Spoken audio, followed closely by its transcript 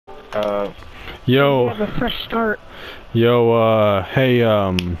Yo. Have a fresh start. Yo, hey,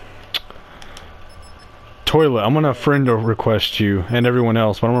 Toilet, I'm gonna friend request you and everyone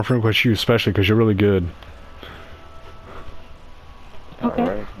else, but I'm gonna friend request you especially because you're really good. Okay.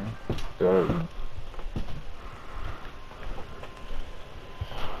 Alright. Good.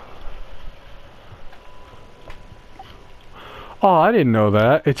 Oh, I didn't know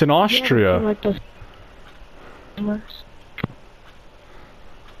that. It's in Austria. Yeah, like those cameras.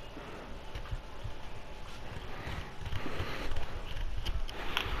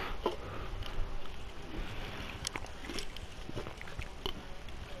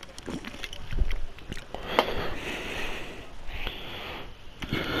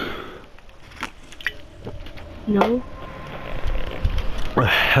 No.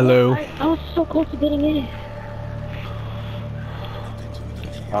 Hello. I was so close to getting in.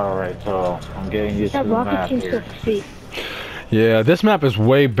 Alright, so I'm getting used to That the rocket map seems so here. feet. Yeah, this map is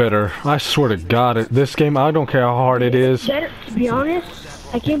way better. I swear to God, this game, I don't care how hard it is. Better, to be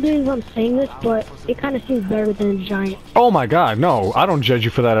honest, I can't believe I'm saying this, but it kind of seems better than the Giant. Oh my God, no, I don't judge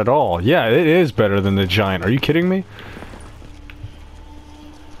you for that at all. Yeah, it is better than the Giant. Are you kidding me?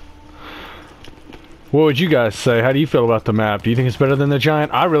 What would you guys say? How do you feel about the map? Do you think it's better than the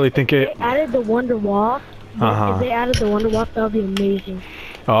Giant? I really think it... They added the Wonder Walk. If they added the Wonder Walk, that would be amazing.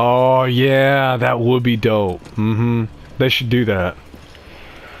 Oh, yeah, that would be dope. Mm-hmm. They should do that.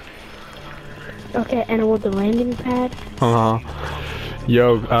 Okay, and with the landing pad.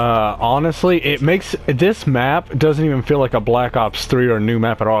 Yo, honestly, it makes... This map doesn't even feel like a Black Ops 3 or a new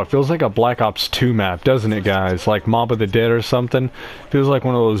map at all. It feels like a Black Ops 2 map, doesn't it, guys? Like Mob of the Dead or something. Feels like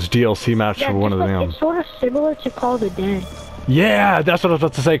one of those DLC maps Yeah, for one of like, them. it's sort of similar to Call of the Dead. Yeah, that's what I was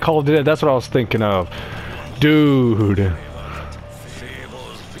about to say. Call of Duty. That's what I was thinking of. Dude.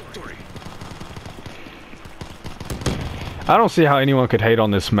 I don't see how anyone could hate on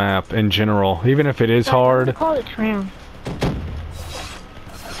this map in general, even if it is hard. I call it Tram.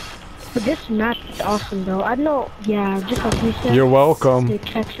 But this map is awesome, though. I know, yeah, just like you said. You're welcome. The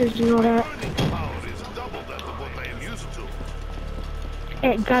textures and all that.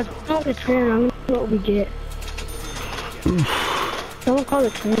 Hey, guys, call it Tram. I'm gonna see what we get. Someone call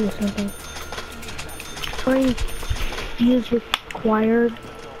it Tram or something. Train views required.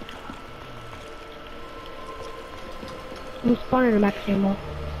 I'm spawning a max ammo.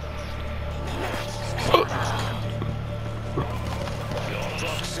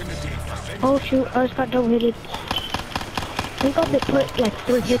 Oh shoot, I just got double hitted. Thank God they put like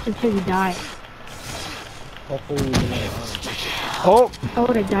 3 hits until you die. Oh! I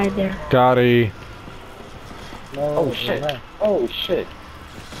would've died there. Gotti. Oh shit! Oh shit!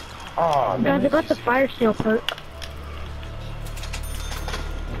 Oh Guys, man. I got the fire sale perk.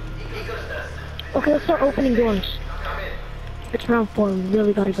 Okay, let's start opening doors. It's round 4, we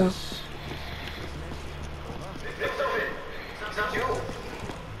really gotta go.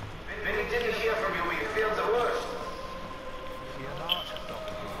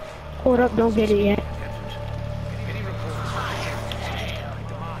 Hold up, don't get it yet.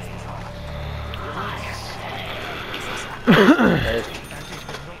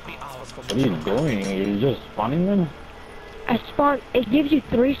 What are you doing? You're just spawning them? I spawned, it gives you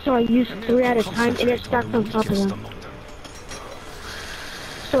 3, so I used 3 at a time, and it stacks on top of them.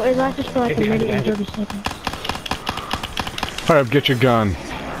 So it lasts for like a minute and 30 seconds. Hurry up, get your gun.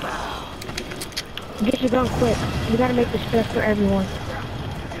 Get your gun quick. You gotta make this fair for everyone.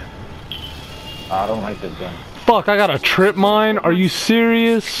 I don't like this gun. Fuck, I got a trip mine? Are you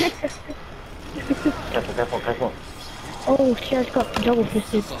serious? Careful, careful, careful. Oh shit, I just got double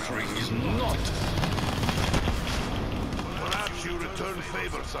fisted. Perhaps you return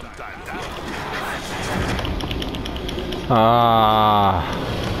favor sometime.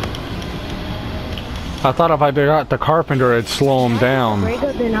 I thought if I got the carpenter, it'd slow him down.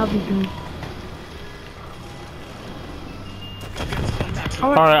 Rego, then I'll be good.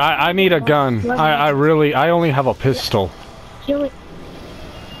 Alright, I need a gun. I only have a pistol. Kill it.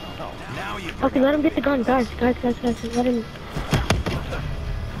 Okay, let him get the gun, guys, let him.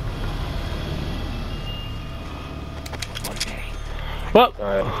 What? Go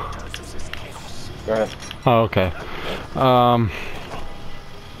ahead. Go ahead. Oh, okay.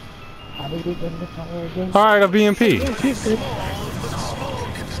 Alright, a BMP. Yeah, he's good.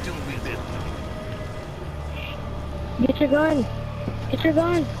 Get your gun. Get your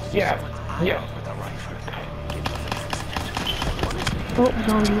gun. Yeah. Yeah. Oh,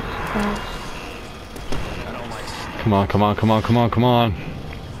 zombies. Guys. Come on, come on, come on, come on, come on.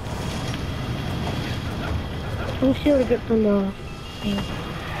 Let me see what I get from the thing.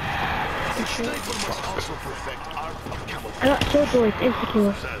 Sniper must also perfect art of camouflage. I got killjoys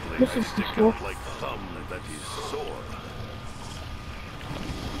insecure. Sadly, This I is stick useful. out like thumb that is sore.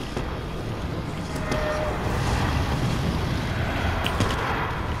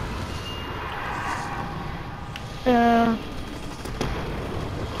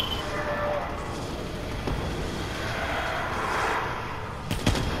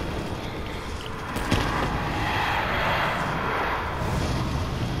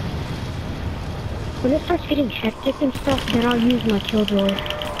 When it starts getting hectic and stuff, then I'll use my killjoy.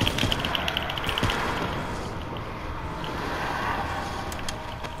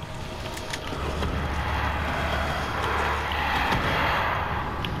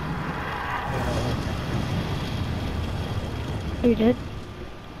 Are you dead?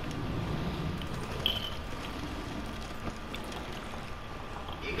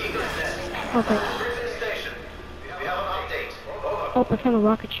 Okay. Oh, I found a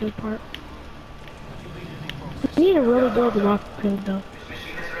rocket shield part. We need to really build the rocket shield though.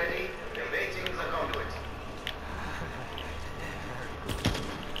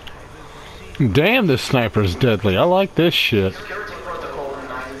 Damn, this sniper's deadly. I like this shit.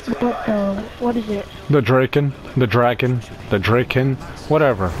 What is it? The Draken, the Draken, the Draken,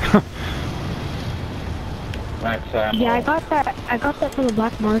 whatever. Max ammo. Yeah, I got that from the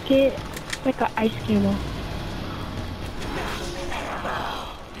black market. It's like an ice camo.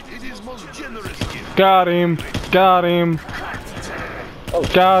 It is most generous gift. Got him, got him, Oh,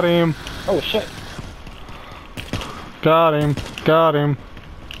 got him, oh shit. got him, got him,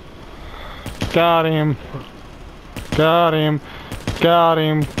 got him, got him, got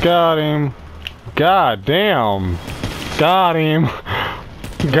him, got him. God damn. Got him.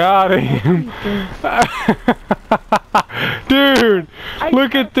 Got him. Dude,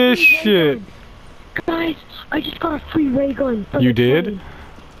 look at this shit. Guys, I just got a free ray gun. from You the did? train.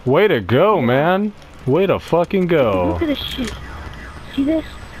 Way to go, man. Way to fucking go. Look at this shit. See this?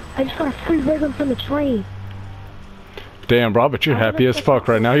 I just got a free ray gun from the train. Damn, bro, but you're happy as fuck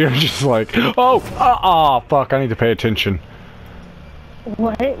right now. You're just like, oh, fuck, I need to pay attention.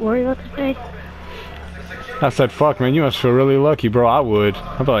 What? What are you about to say? I said, fuck, man, you must feel really lucky, bro. I would.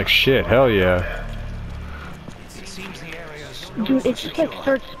 I'd be like, shit, hell yeah. Dude, it just like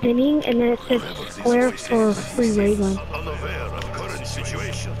starts spinning and then it says square for free ray gun. Unaware of current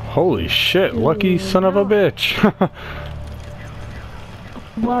situation. Holy shit, lucky son of a bitch.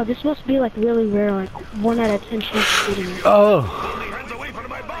 Wow, this must be like really rare, like 1 out of 10 chance of getting it. Oh. Hands away from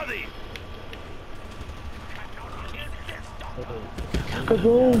my body!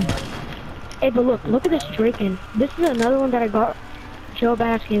 Hey, but look at this Draken. This is another one that I got. Joe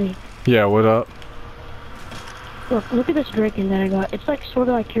Bass gave me. Yeah, what up? Look at this Draken that I got. It's like sort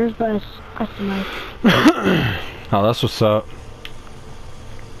of like yours, but it's customized. Oh, that's what's up.